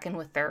to reckon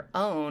with their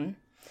own.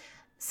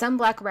 Some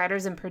Black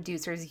writers and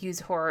producers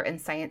use horror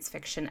and science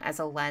fiction as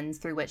a lens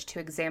through which to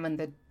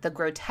examine the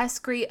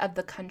grotesquerie of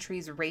the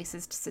country's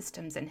racist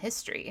systems and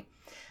history.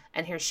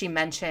 And here she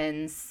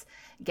mentions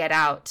Get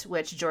Out,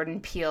 which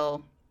Jordan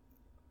Peele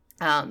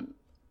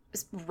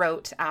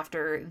wrote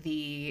after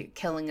the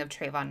killing of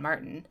Trayvon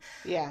Martin.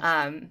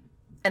 Yeah.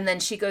 And then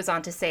she goes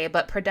on to say,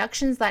 but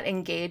productions that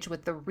engage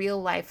with the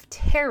real-life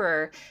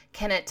terror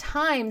can at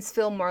times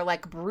feel more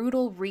like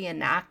brutal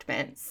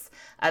reenactments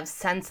of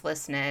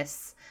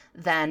senselessness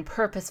than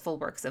purposeful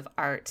works of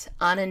art,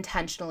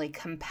 unintentionally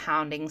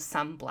compounding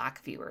some Black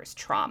viewers'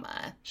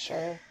 trauma.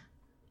 Sure.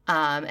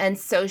 And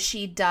so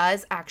she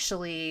does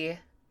actually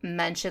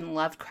mention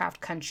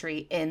Lovecraft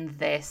Country in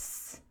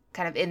this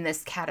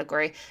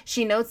category.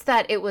 She notes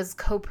that it was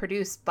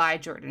co-produced by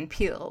Jordan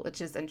Peele,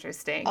 which is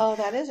interesting. Oh,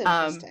 that is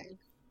interesting.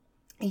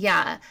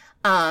 Yeah.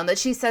 But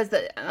she says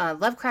that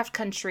Lovecraft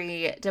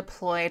Country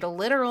deployed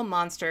literal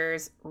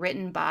monsters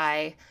written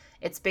by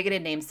its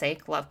bigoted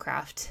namesake,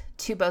 Lovecraft,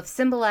 to both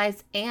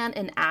symbolize and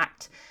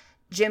enact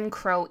Jim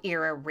Crow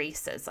era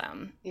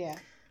racism. Yeah.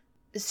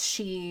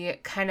 She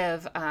kind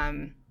of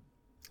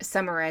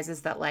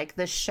summarizes that like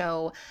the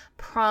show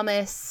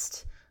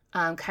promised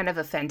kind of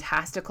a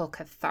fantastical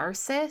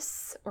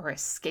catharsis or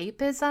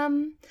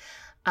escapism,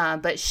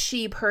 but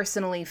she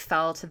personally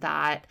felt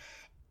that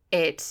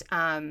it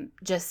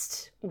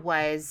just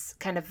was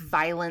kind of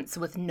violence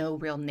with no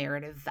real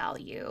narrative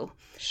value.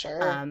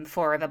 Sure.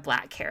 For the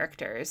Black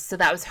characters. So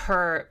that was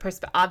her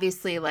perspective.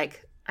 Obviously,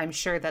 like, I'm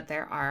sure that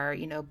there are,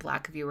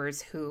 Black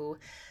viewers who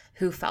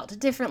felt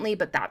differently,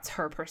 but that's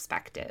her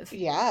perspective.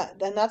 Yeah,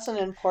 then that's an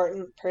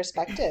important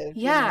perspective.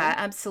 Yeah,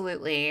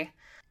 absolutely.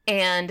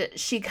 And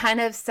she kind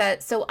of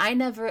said, so I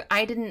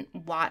didn't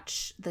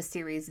watch the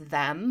series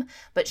Them,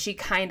 but she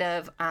kind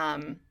of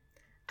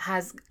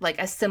has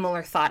like a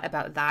similar thought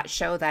about that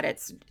show, that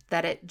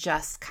it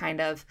just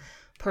kind of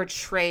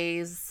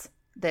portrays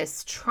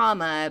this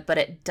trauma, but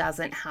it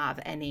doesn't have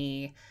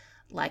any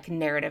like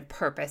narrative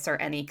purpose or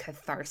any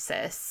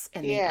catharsis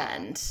in the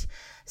end.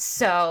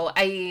 So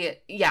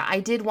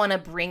I did want to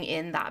bring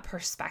in that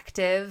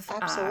perspective.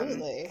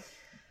 Absolutely.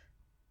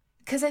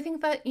 Because I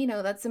think that,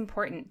 that's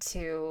important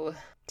to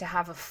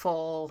have a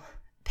full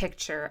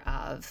picture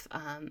of,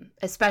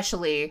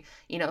 especially,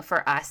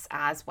 for us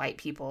as white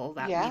people,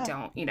 that we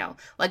don't,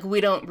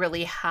 we don't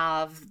really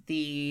have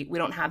we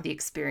don't have the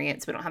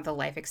experience, we don't have the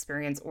life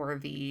experience or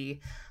the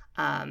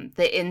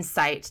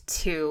insight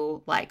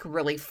to like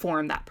really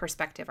form that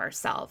perspective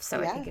ourselves. So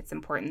I think it's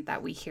important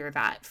that we hear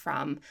that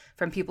from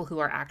people who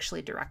are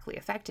actually directly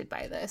affected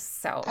by this.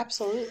 So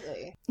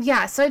absolutely.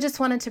 Yeah. So I just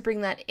wanted to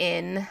bring that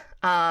in,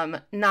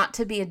 not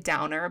to be a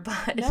downer,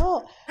 but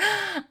no.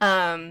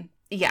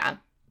 Yeah.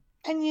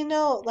 And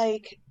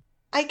like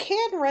I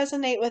can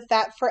resonate with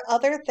that for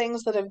other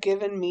things that have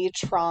given me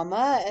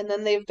trauma, and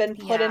then they've been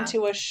put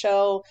into a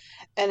show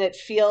and it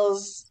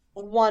feels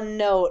one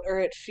note, or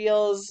it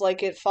feels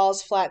like it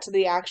falls flat to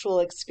the actual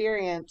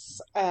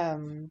experience.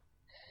 Yeah,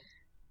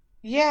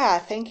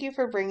 thank you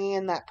for bringing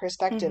in that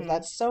perspective.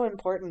 That's so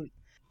important.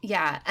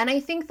 Yeah, and I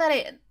think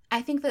that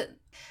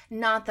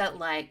not that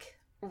like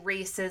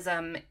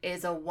racism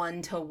is a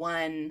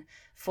one-to-one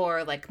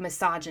for like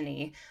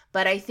misogyny,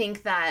 but I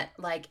think that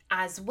like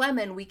as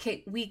women we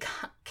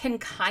can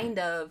kind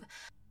of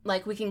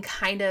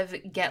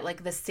get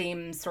like the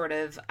same sort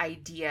of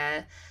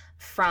idea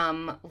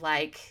from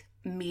like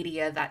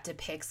media that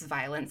depicts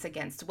violence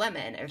against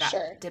women, or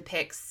that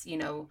depicts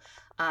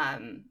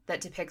that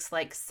depicts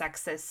like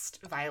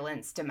sexist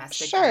violence,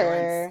 domestic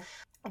violence.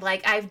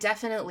 Like I've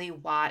definitely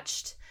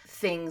watched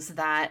things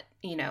that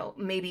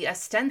maybe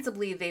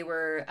ostensibly they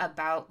were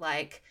about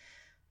like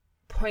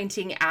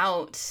pointing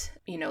out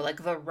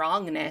like the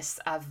wrongness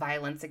of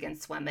violence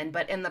against women,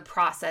 but in the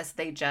process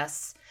they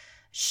just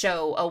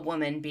show a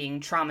woman being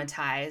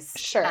traumatized.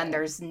 Sure. And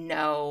there's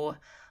no,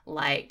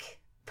 like,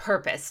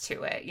 purpose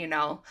to it, you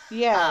know?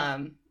 Yeah.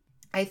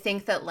 I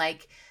think that,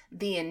 like,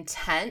 the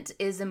intent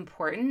is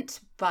important,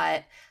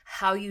 but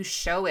how you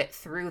show it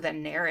through the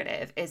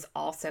narrative is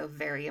also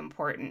very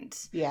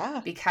important. Yeah.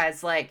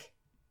 Because, like,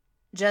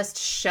 just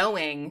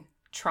showing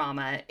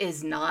trauma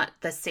is not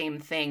the same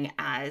thing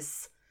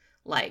as,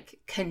 like,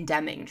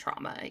 condemning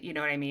trauma, you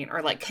know what I mean?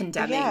 Or, like,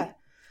 condemning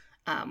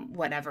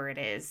whatever it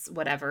is,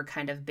 whatever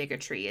kind of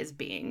bigotry is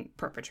being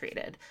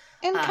perpetrated.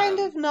 And kind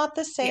of not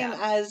the same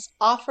as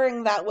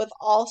offering that with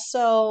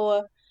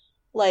also,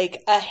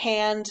 like, a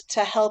hand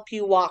to help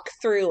you walk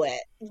through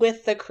it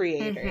with the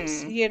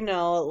creators. You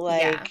know,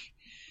 like,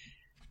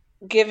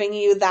 giving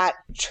you that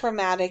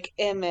traumatic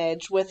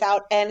image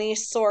without any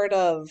sort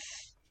of,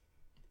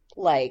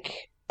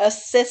 like,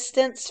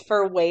 assistance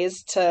for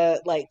ways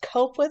to, like,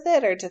 cope with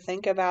it or to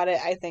think about it,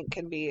 I think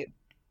can be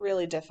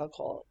really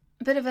difficult.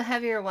 Bit of a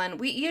heavier one.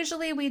 We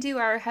usually do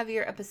our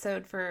heavier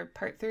episode for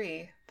part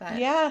 3, but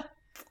yeah,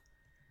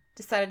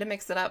 decided to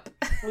mix it up.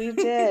 We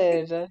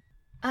did.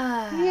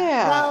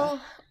 Yeah.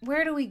 Well,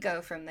 where do we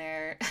go from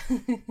there?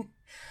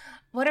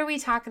 What are we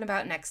talking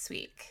about next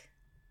week?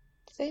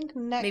 I think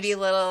next maybe a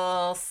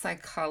little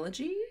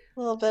psychology, a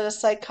little bit of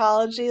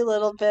psychology, a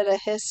little bit of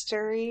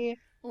history,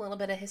 a little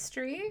bit of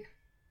history.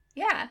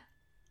 Yeah.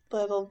 A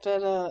little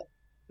bit of.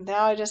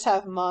 Now I just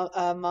have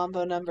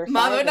Mambo number 5.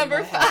 Mambo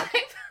number 5.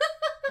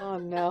 Oh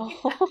no.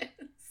 Yes.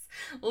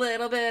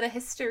 Little bit of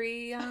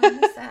history on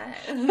the side.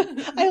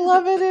 I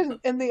love it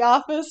in The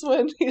Office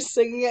when he's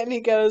singing it and he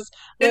goes,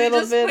 little and he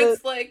just bit puts,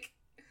 of like,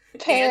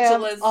 Pam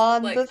Angela's,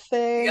 on like, the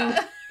thing.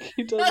 Yeah.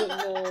 He doesn't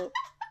know.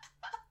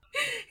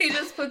 He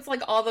just puts,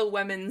 like, all the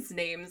women's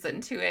names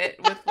into it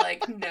with,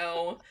 like,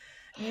 no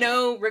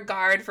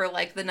regard for,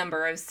 like, the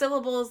number of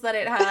syllables that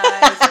it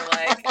has or,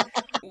 like,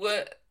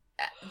 what.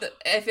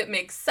 If it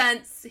makes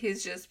sense,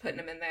 he's just putting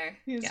them in there.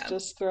 He's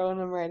just throwing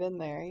them right in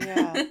there.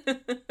 Yeah.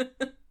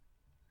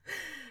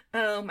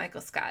 Oh,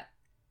 Michael Scott.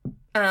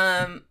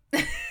 Well,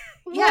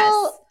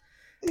 yes.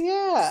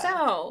 Yeah.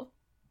 So,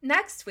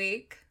 next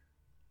week,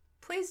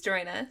 please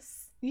join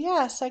us.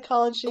 Yeah,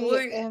 psychology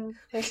and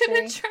history. We're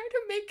gonna try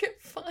to make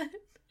it fun.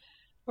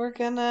 We're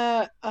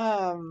gonna,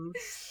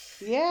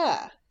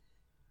 yeah.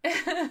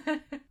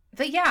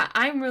 But yeah,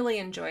 I'm really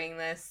enjoying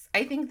this.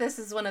 I think this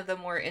is one of the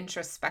more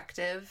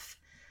introspective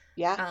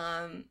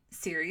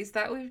series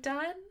that we've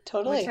done.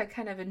 Totally. Which I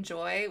kind of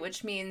enjoy,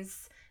 which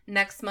means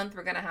next month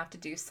we're going to have to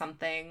do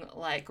something,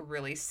 like,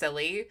 really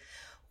silly,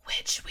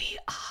 which we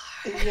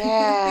are.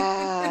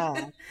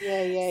 Yeah.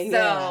 Yeah.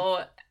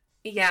 So,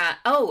 yeah.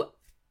 Oh,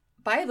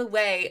 by the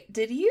way,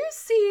 did you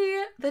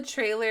see the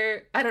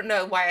trailer? I don't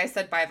know why I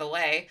said by the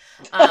way.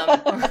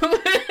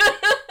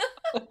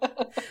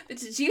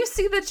 Did you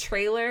see the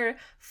trailer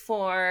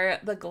for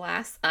The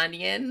Glass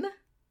Onion?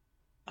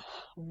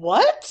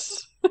 What?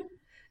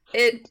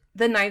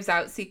 The Knives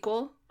Out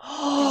sequel.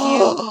 Did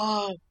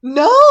you?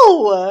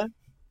 No!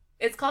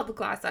 It's called The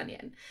Glass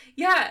Onion.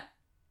 Yeah.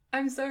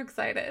 I'm so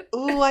excited.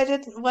 Ooh, I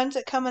didn't. When's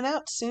it coming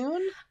out?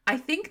 Soon? I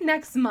think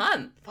next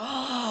month.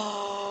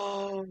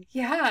 Yeah,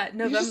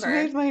 November. You just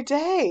made my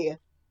day.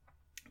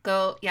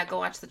 Go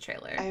watch the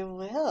trailer. I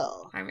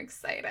will. I'm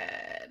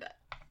excited.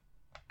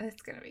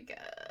 It's gonna be good.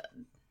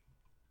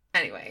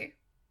 Anyway.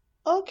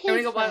 Okay,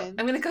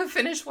 I'm gonna go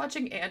finish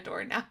watching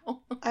Andor now.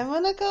 I'm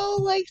gonna go,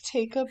 like,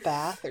 take a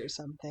bath or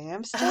something.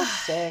 I'm still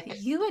sick.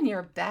 You and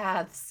your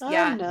baths. Oh,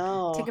 yeah.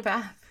 no. Take a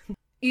bath.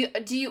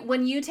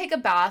 When you take a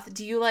bath,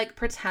 do you, like,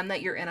 pretend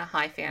that you're in a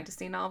high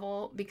fantasy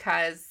novel?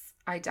 Because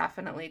I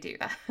definitely do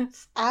that.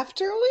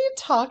 After we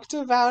talked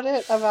about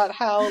it, about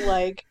how,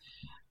 like,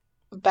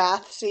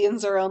 bath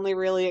scenes are only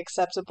really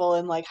acceptable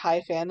in, like,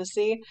 high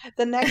fantasy,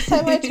 the next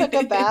time I took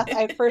a bath,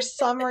 I, for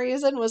some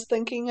reason, was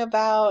thinking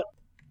about,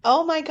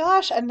 oh my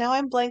gosh, and now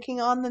I'm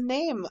blanking on the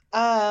name.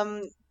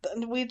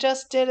 We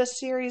just did a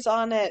series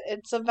on it.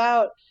 It's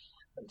about,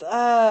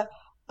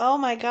 oh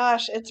my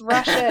gosh, it's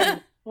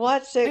Russian.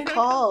 What's it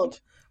called?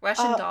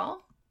 Russian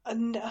Doll?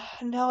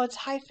 No, it's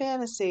high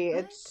fantasy.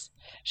 What?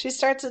 She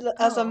starts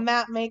as a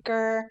map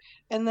maker,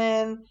 and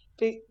then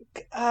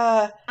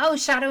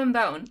Shadow and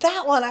Bone.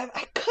 That one. I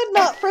could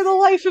not for the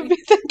life of me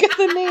think of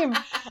the name.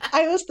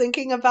 I was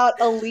thinking about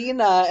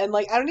Alina, and,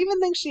 like, I don't even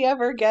think she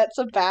ever gets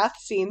a bath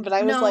scene, but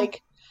I was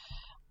like,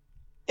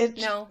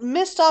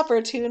 missed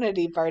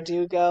opportunity,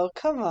 Bardugo.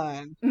 Come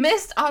on.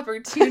 Missed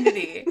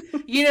opportunity.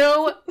 You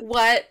know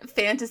what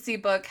fantasy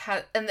book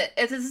has, and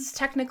this is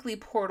technically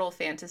Portal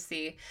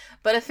fantasy,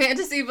 but a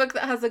fantasy book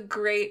that has a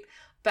great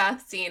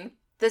bath scene,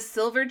 The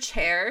Silver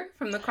Chair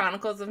from the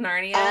Chronicles of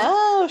Narnia.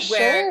 Oh, sure.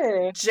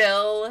 Where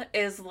Jill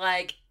is,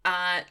 like,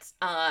 at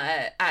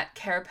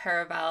Cair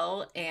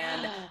Paravel,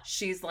 and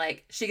she's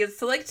like, she gets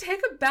to, like,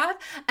 take a bath,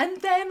 and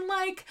then,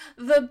 like,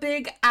 the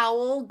big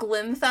owl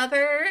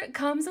Glimfeather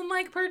comes and,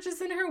 like,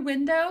 perches in her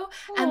window,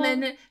 and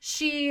then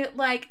she,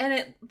 like,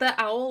 the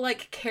owl,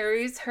 like,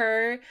 carries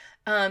her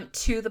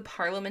to the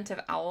Parliament of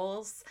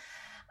Owls.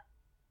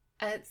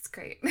 It's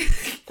great.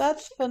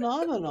 That's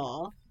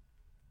phenomenal.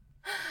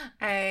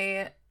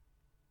 I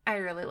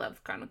really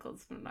love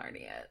Chronicles of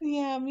Narnia.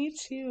 Yeah, me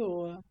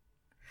too.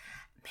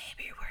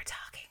 Maybe we're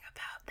talking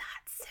about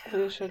that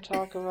soon. We should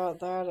talk about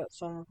that at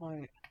some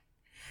point.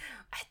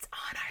 It's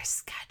on our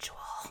schedule.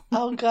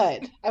 Oh,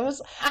 good. I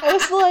was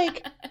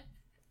like,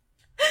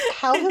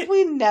 how have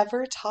we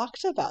never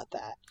talked about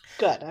that?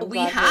 Good. We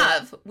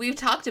have. We've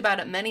talked about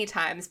it many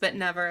times, but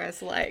never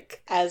as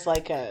like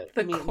a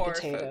the meat core and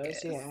potatoes.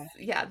 focus. Yeah.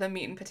 Yeah, the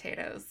meat and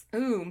potatoes.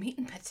 Ooh, meat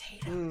and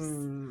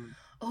potatoes.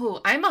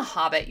 Oh, I'm a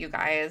hobbit, you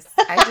guys.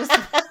 I just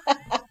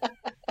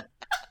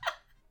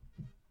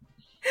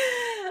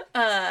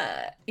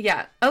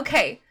yeah.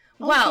 Okay.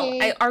 Well,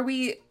 Okay. are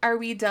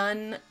we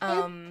done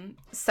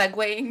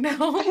segueing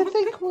now? I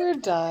think we're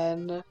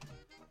done.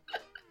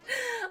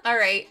 All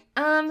right.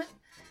 I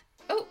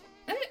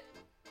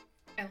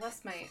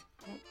lost my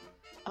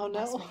Oh no.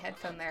 lost my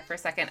headphone there for a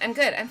second. I'm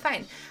good. I'm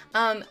fine.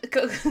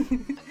 Go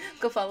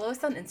go follow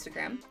us on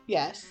Instagram.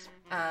 Yes.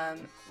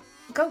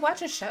 Go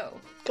watch a show.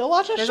 Go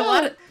watch a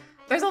show.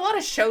 There's a lot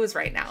of shows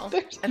right now,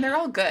 and they're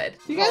all good.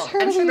 You guys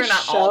heard I'm of sure these they're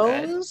not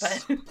shows?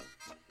 all good, but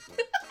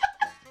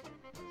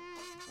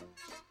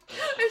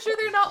I'm sure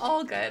they're not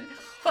all good.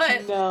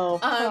 But no,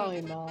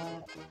 probably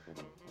not.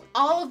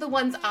 All of the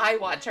ones I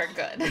watch are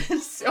good.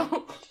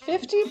 So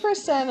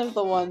 50% of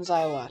the ones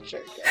I watch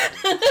are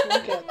good.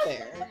 We'll get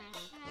there.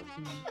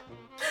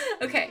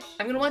 Okay,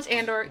 I'm gonna watch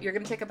Andor. You're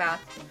gonna take a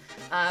bath.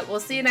 We'll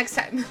see you next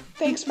time.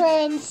 Thanks,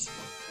 friends.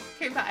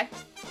 Okay, bye.